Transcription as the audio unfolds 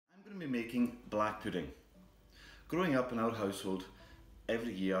making black pudding. Growing up in our household,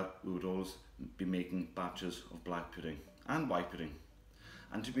 every year we would always be making batches of black pudding and white pudding.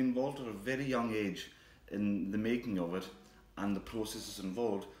 And to be involved at a very young age in the making of it and the processes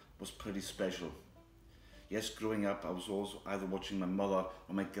involved was pretty special. Yes, growing up I was always either watching my mother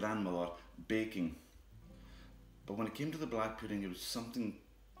or my grandmother baking. But when it came to the black pudding, it was something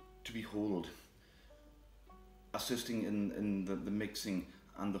to behold. Assisting in the mixing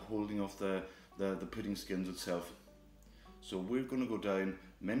and the holding of the pudding skins itself. So we're going to go down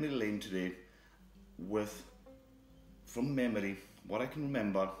memory lane today with, from memory, what I can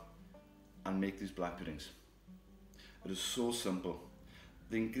remember and make these black puddings. It is so simple.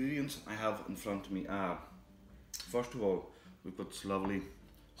 The ingredients I have in front of me are, first of all, we've got this lovely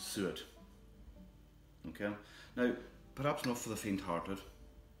suet. Okay, now perhaps not for the faint-hearted.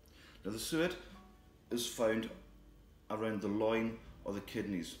 Now the suet is found around the loin or the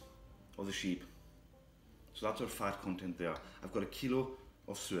kidneys of the sheep. So that's our fat content there. I've got a kilo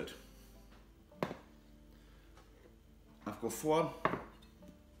of suet. I've got 4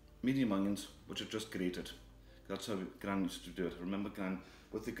 medium onions which are just grated. That's how Gran used to do it. I remember Gran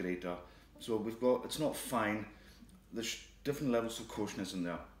with the grater. So we've got, it's not fine, there's different levels of coarseness in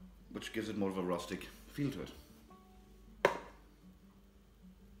there, which gives it more of a rustic feel to it.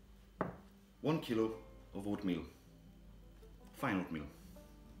 1 kilo of oatmeal, fine oatmeal.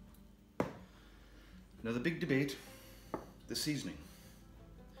 Now the big debate, the seasoning.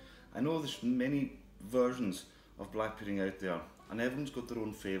 I know there's many versions of black pudding out there and everyone's got their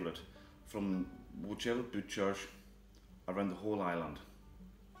own favourite from whichever butchers around the whole island.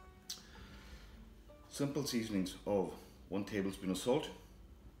 Simple seasonings of 1 tablespoon of salt,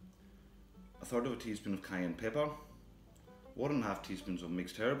 1/3 teaspoon of cayenne pepper, 1.5 teaspoons of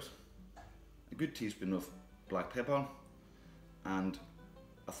mixed herbs, a good teaspoon of black pepper and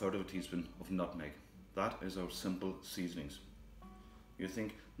 1/3 teaspoon of nutmeg. That is our simple seasonings. You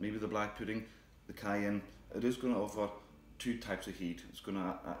think maybe the black pudding, the cayenne, it is going to offer 2 types of heat. It's going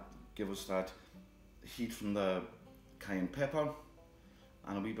to give us that heat from the cayenne pepper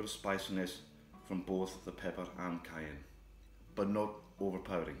and a wee bit of spiciness from both the pepper and cayenne, but not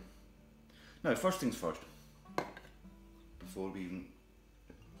overpowering. Now first things first, before we even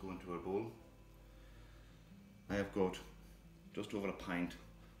go into our bowl, I have got just over a pint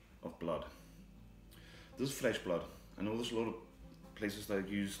of blood. This is fresh blood. I know there's a lot of places that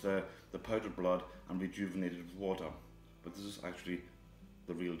use the powdered blood and rejuvenate it with water, but this is actually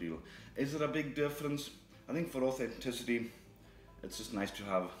the real deal. Is there a big difference? I think for authenticity, it's just nice to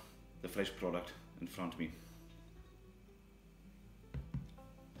have the fresh product in front of me.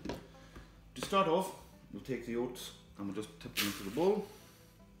 To start off, we'll take the oats and we'll just tip them into the bowl,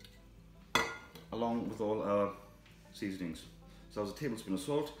 along with all our seasonings. So that's a tablespoon of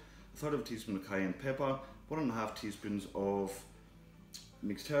salt, 1/3 teaspoon of cayenne pepper, 1.5 teaspoons of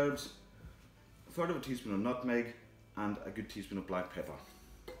mixed herbs, 1/3 teaspoon of nutmeg, and a good teaspoon of black pepper.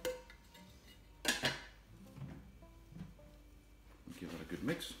 Give that a good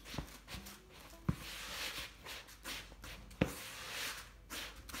mix.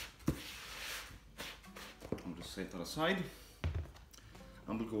 I'll just set that aside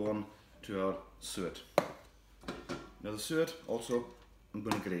and we'll go on to our suet. Now the suet also I'm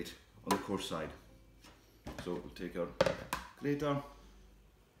going to grate on the coarse side. So we'll take our grater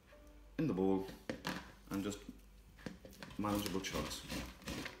in the bowl and just manageable chunks.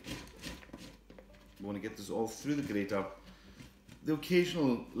 We want to get this all through the grater. The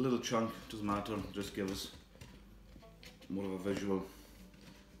occasional little chunk doesn't matter, just give us more of a visual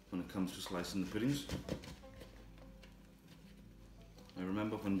when it comes to slicing the puddings. I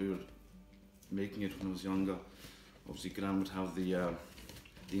remember when we were making it when I was younger, obviously Gran would have the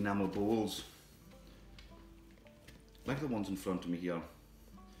enamel bowls, like the ones in front of me here.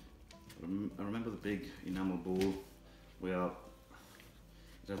 I remember the big enamel bowl where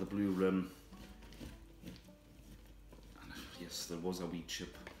it had the blue rim. And yes, there was a wee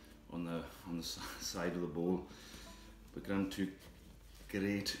chip on the side of the bowl. But Gran took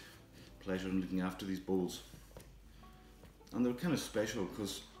great pleasure in looking after these bowls. And they were kind of special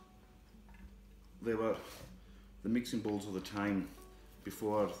because they were the mixing bowls of the time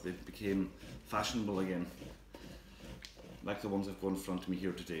before they became fashionable again, like the ones I've got in front of me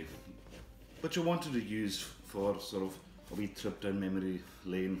here today, which I wanted to use for sort of a wee trip down memory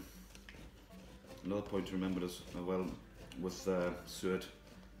lane. Another point to remember as well with suet,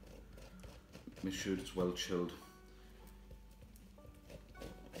 make sure it's well chilled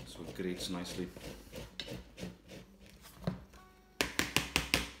so it grates nicely.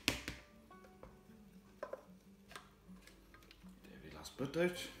 Get every last bit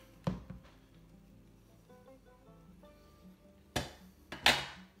out.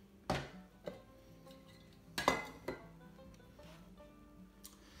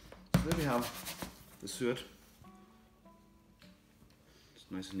 we have the suet. It's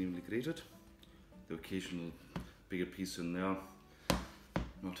nice and evenly grated. The occasional bigger piece in there,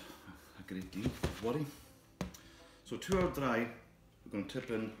 not a great deal of worry. So to our dry, we're going to tip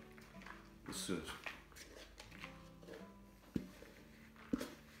in the suet.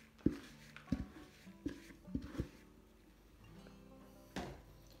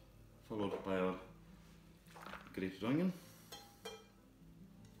 Followed by our grated onion.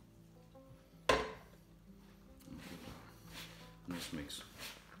 Nice mix.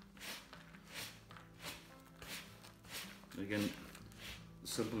 Again, the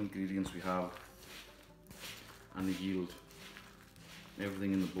simple ingredients we have and the yield.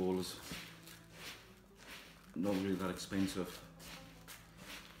 Everything in the bowl is not really that expensive.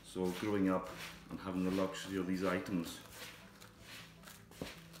 So growing up and having the luxury of these items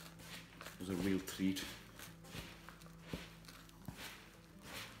was a real treat.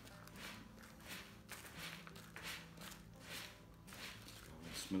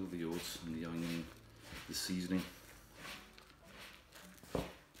 Smell the oats and the onion, the seasoning.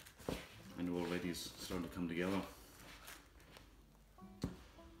 I know already it's starting to come together.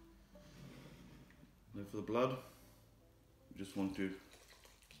 Now for the blood, we just want to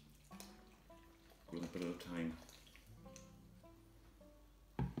go in a bit at a time.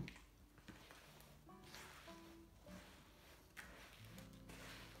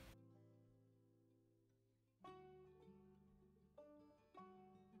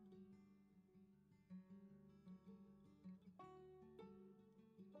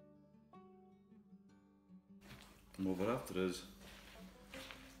 And what we're after is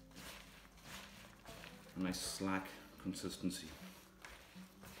a nice slack consistency,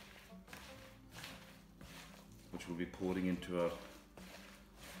 which we'll be pouring into our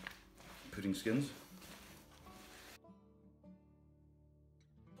pudding skins.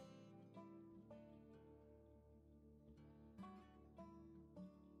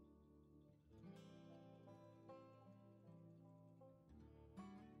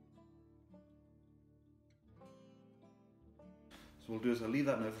 So what we'll do is I'll leave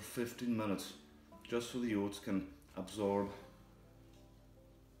that now for 15 minutes, just so the oats can absorb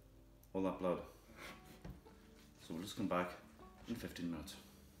all that blood. So we'll just come back in 15 minutes.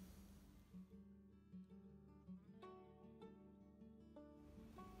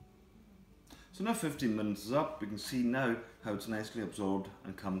 So now 15 minutes is up, we can see now how it's nicely absorbed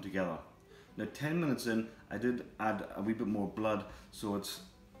and come together. Now 10 minutes in, I did add a wee bit more blood, so it's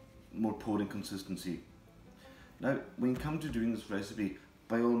more pudding consistency. Now, when you come to doing this recipe,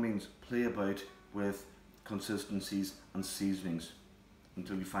 by all means, play about with consistencies and seasonings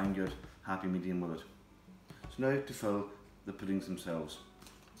until you find your happy medium with it. So now to fill the puddings themselves.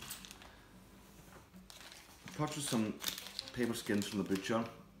 Purchase some paper skins from the butcher.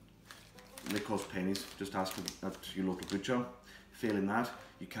 They cost pennies, just ask at your local butcher. Failing that,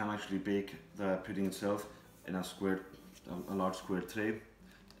 you can actually bake the pudding itself in a large square tray,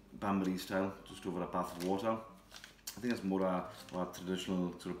 bain-marie style, just over a bath of water. I think that's more a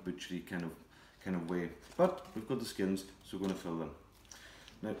traditional sort of butchery kind of way. But we've got the skins, so we're going to fill them.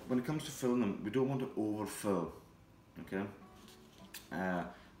 Now, when it comes to filling them, we don't want to overfill. Okay.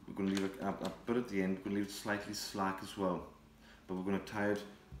 We're going to leave it a bit at the end. We're going to leave it slightly slack as well, but we're going to tie it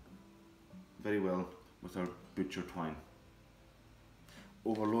very well with our butcher twine.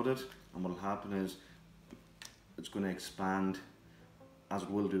 Overload it, and what will happen is it's going to expand, as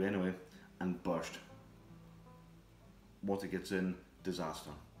it will do anyway, and burst. Water gets in,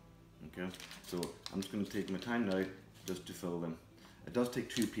 disaster. Okay, so I'm just going to take my time now just to fill them. It does take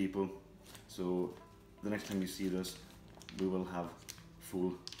 2 people, so the next time you see this, we will have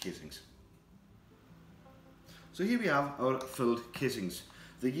full casings. So here we have our filled casings.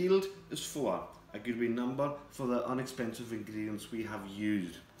 The yield is 4, a good wee number for the inexpensive ingredients we have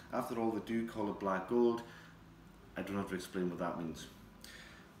used. After all, they do call it black gold. I don't have to explain what that means.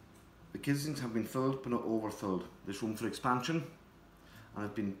 The casings have been filled but not overfilled. There's room for expansion and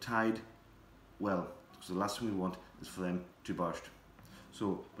have been tied well, because the last thing we want is for them to burst.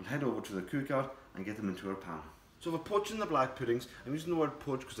 So we'll head over to the cooker and get them into our pan. So for poaching the black puddings, I'm using the word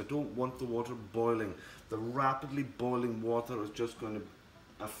poach because I don't want the water boiling. The rapidly boiling water is just going to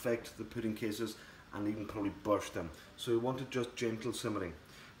affect the pudding cases and even probably burst them. So we want it just gentle simmering.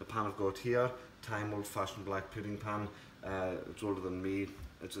 The pan I've got here, time old-fashioned black pudding pan. It's older than me.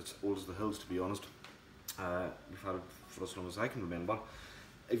 It's old as the hills, to be honest. We've had it for as long as I can remember.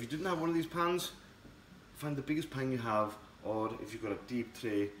 If you didn't have one of these pans, find the biggest pan you have, or if you've got a deep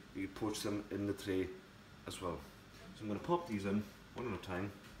tray, you can poach them in the tray as well. So I'm going to pop these in one at a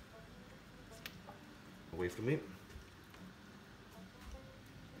time, away from me.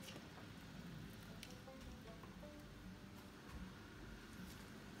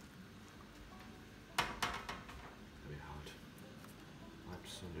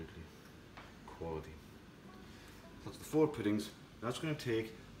 4 puddings. That's going to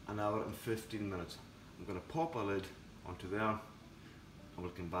take an hour and 15 minutes. I'm going to pop a lid onto there and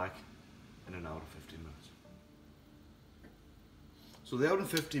we'll come back in an hour and 15 minutes. So the hour and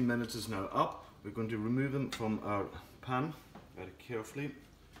 15 minutes is now up. We're going to remove them from our pan very carefully.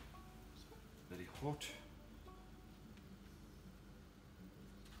 It's very hot.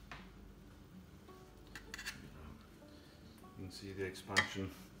 You can see the expansion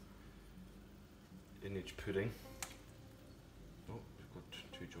in each pudding. Oh, we've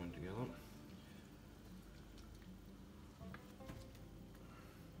got 2 joined together.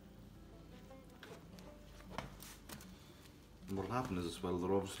 And what will happen is as well,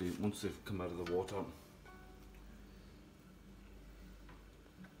 they're obviously, once they've come out of the water,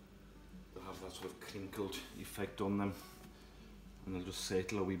 they'll have that sort of crinkled effect on them and they'll just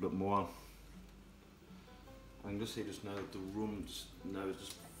settle a wee bit more. I can just say just now that the room now is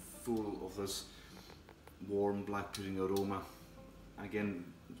just full of this warm black pudding aroma. Again,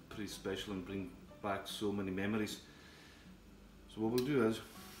 it's pretty special and bring back so many memories. So what we'll do is,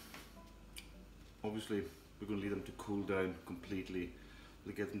 obviously we're going to leave them to cool down completely.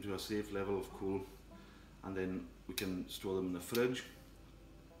 We'll get them to a safe level of cool and then we can store them in the fridge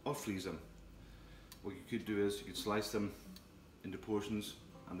or freeze them. What you could do is you could slice them into portions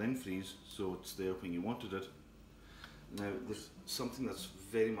and then freeze so it's there when you wanted it. Now there's something that's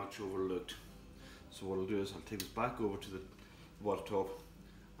very much overlooked. So what I'll do is I'll take this back over to the water top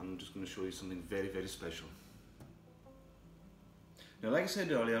and I'm just going to show you something very, very special. Now, like I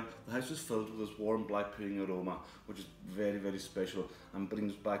said earlier, the house is filled with this warm black pudding aroma, which is very, very special and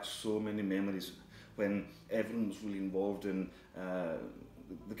brings back so many memories when everyone was really involved in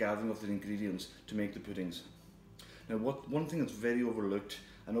the gathering of the ingredients to make the puddings. Now, one thing that's very overlooked,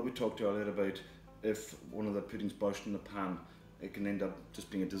 I know we talked earlier about if one of the puddings burst in the pan, it can end up just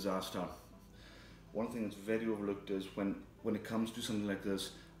being a disaster. One thing that's very overlooked is when it comes to something like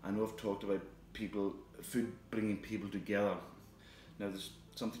this, I know I've talked about food bringing people together. Now there's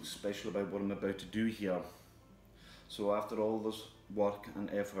something special about what I'm about to do here. So after all this work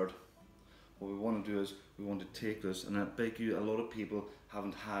and effort, what we want to do is we want to take this, and I bet you a lot of people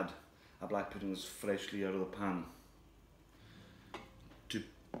haven't had a black pudding that's freshly out of the pan. To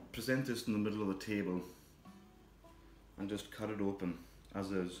present this in the middle of the table and just cut it open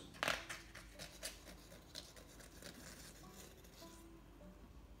as is.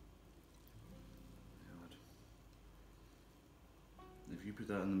 If you put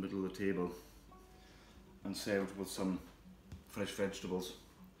that in the middle of the table and served with some fresh vegetables,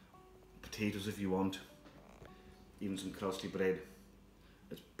 potatoes if you want, even some crusty bread,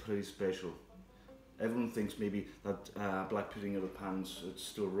 it's pretty special. Everyone thinks maybe that black pudding out of the pans, it's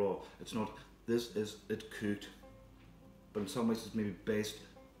still raw. It's not. This is it cooked, but in some ways it's maybe best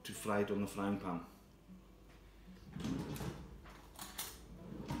to fry it on the frying pan.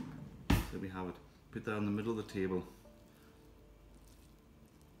 There we have it. Put that in the middle of the table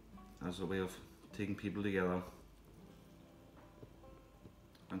as a way of taking people together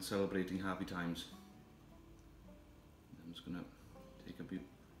and celebrating happy times. I'm just going to take a bit.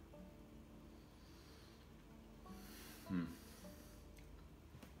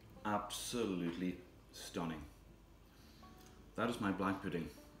 Absolutely stunning. That is my black pudding.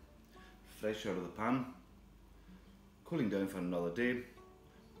 Fresh out of the pan, cooling down for another day,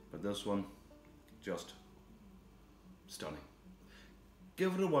 but this one, just stunning.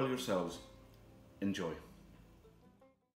 Give it a whirl yourselves. Enjoy.